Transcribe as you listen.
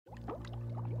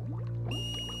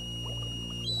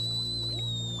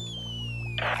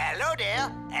Hello,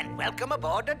 dear, and welcome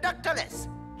aboard the Ductless.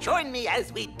 Join me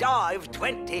as we dive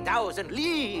 20,000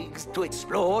 leagues to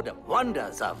explore the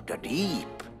wonders of the deep.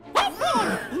 That's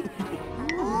it.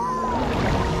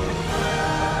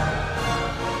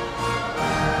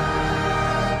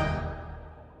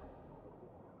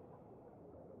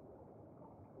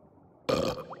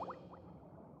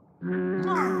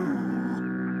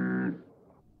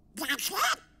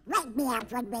 Wake me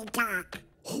up when we talk.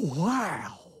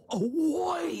 Wow, a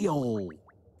whale!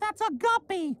 That's a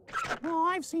guppy. Oh,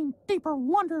 I've seen deeper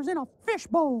wonders in a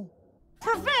fishbowl.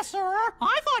 Professor,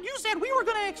 I thought you said we were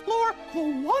going to explore the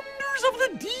wonders of the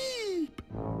deep.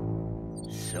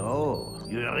 So,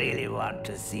 you really want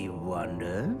to see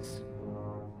wonders?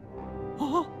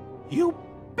 You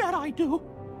bet I do.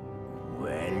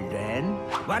 Well then,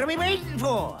 what are we waiting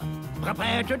for?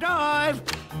 Prepare to dive!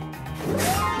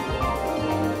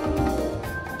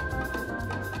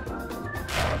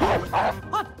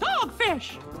 A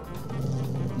dogfish!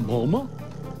 Mama?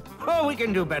 Oh, we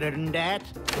can do better than that.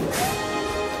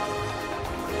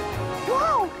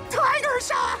 Whoa! Tiger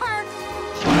shark!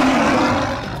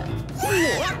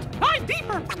 What? Dive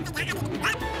deeper!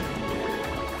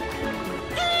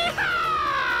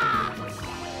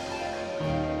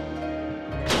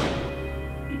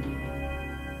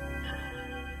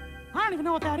 I don't even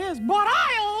know what that is, but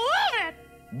I love it!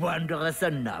 Wondrous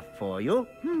enough for you?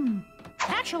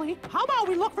 Actually, how about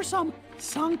we look for some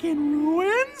sunken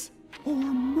ruins? Or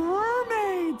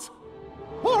mermaids?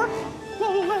 Or the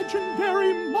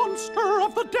legendary monster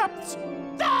of the depths,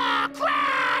 the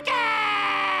Kraken!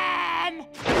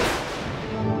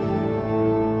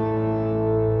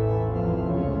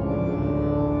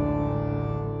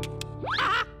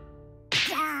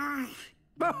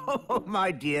 Oh,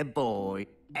 my dear boy.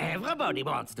 Everybody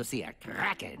wants to see a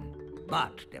kraken.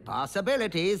 But the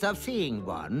possibilities of seeing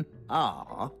one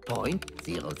are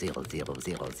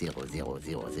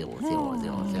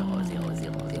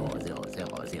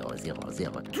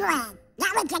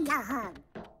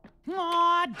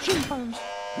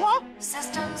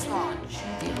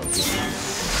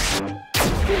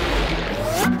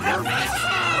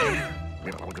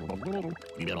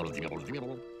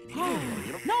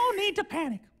 0.000000000000000000000000000000000000000000000000000000000000000000000000000000000000000000000000000000000000000000000000000000000000000000000000000000000000000000000000000000000000000000000000000000000000000000000000000000000000000000000000000000000000000000000000000000000000000000000000000000000000000000000000000000000000000000000000000000000000000000000000000000000000000000000000000 No need to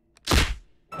panic.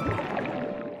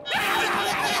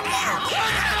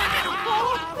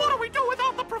 Oh, what do we do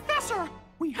without the professor?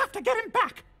 We have to get him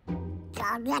back.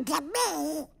 Don't look at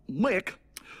me. Mick,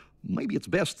 maybe it's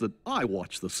best that I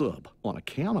watch the sub on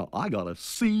account of I got a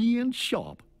C in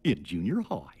shop in junior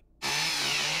high.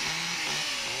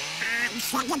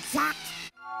 Second thought.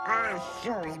 Oh,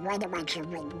 sorry, what am I so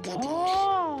ridiculous?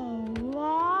 Oh,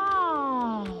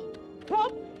 wow.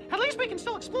 Well, at least we can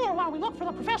still explore while we look for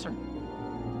the professor.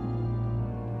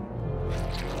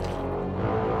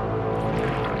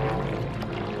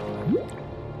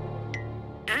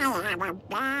 I have a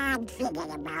bad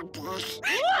feeling about this.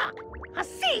 Look! A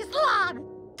sea slug!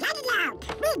 Cut it out.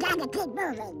 We gotta keep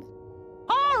moving.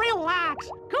 Oh, relax.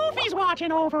 Goofy's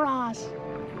watching over us.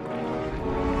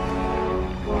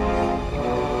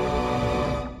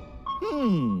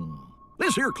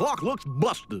 This here clock looks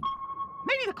busted.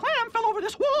 Maybe the clam fell over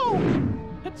this wall.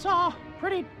 It's,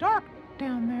 pretty dark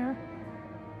down there.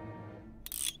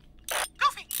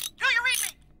 Goofy, do you read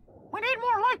me? We need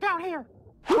more light down here.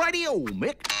 Radio,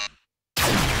 Mick.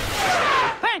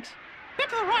 Thanks. Bit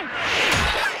to the right.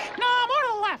 No, more to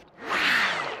the left.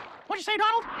 What'd you say,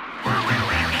 Donald?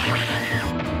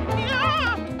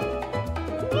 Yeah!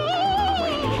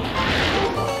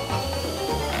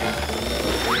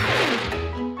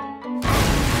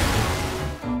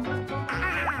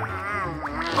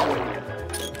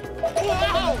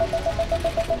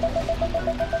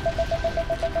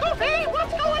 Goofy,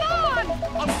 what's going on?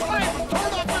 I'm trying to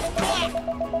turn off this clock!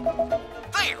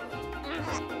 There!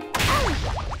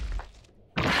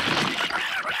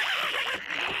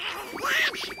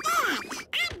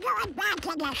 I'm going back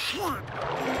to the ship.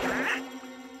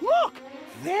 Look,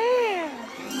 there.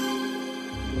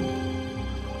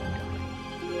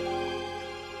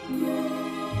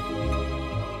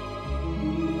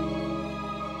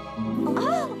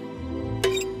 Oh!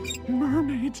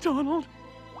 Mermaids, Donald.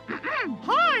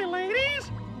 Hi,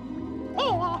 ladies.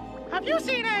 Oh, have you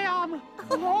seen a,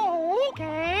 Oh,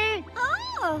 okay.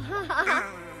 Hold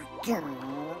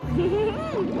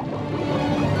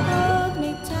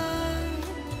me tight.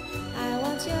 I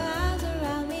want your arms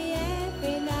around me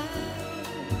every night.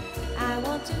 I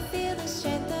want to feel the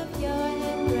strength of your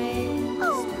embrace.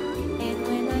 And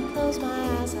when I close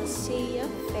my eyes, I see your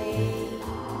face.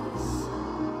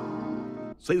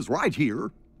 Says right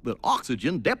here that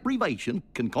oxygen deprivation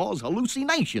can cause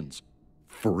hallucinations.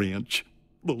 French,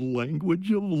 the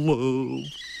language of love.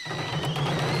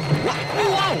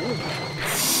 Whoa!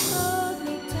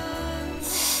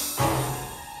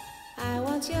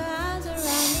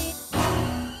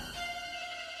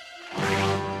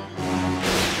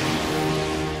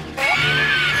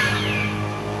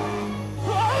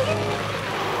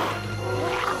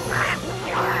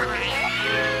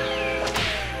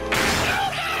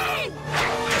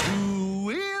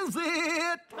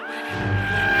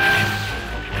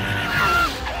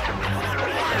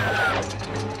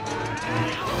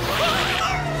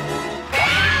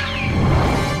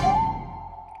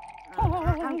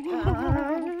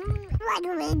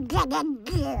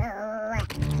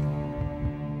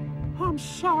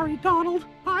 sorry, Donald.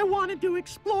 I wanted to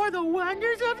explore the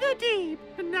wonders of the deep,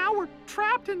 and now we're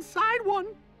trapped inside one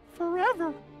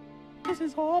forever. This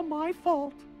is all my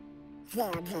fault.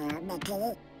 There,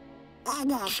 Mickey. It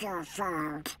is your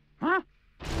fault. Huh?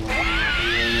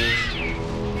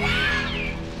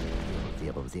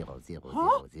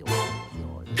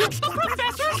 000000000. It's the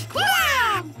professor's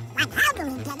plan! But how do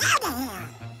we get out of here?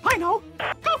 I know.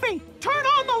 Goofy, turn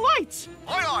on the lights!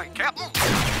 Aye, aye, Captain.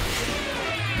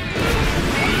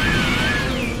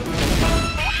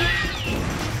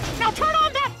 Now turn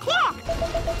on that clock!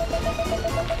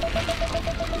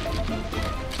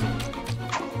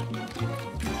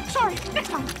 Sorry, next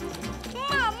time.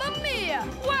 Mamma mia!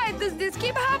 Why does this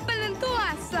keep happening to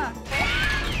us?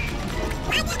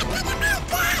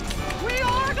 We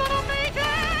are gonna make it!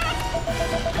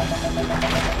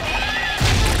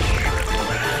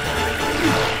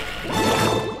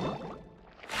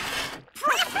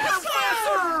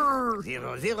 Professor!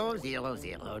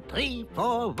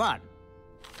 0000341.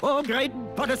 Oh, great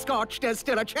butterscotch, there's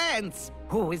still a chance.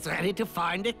 Who is ready to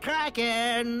find a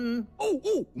kraken?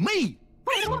 Oh, me!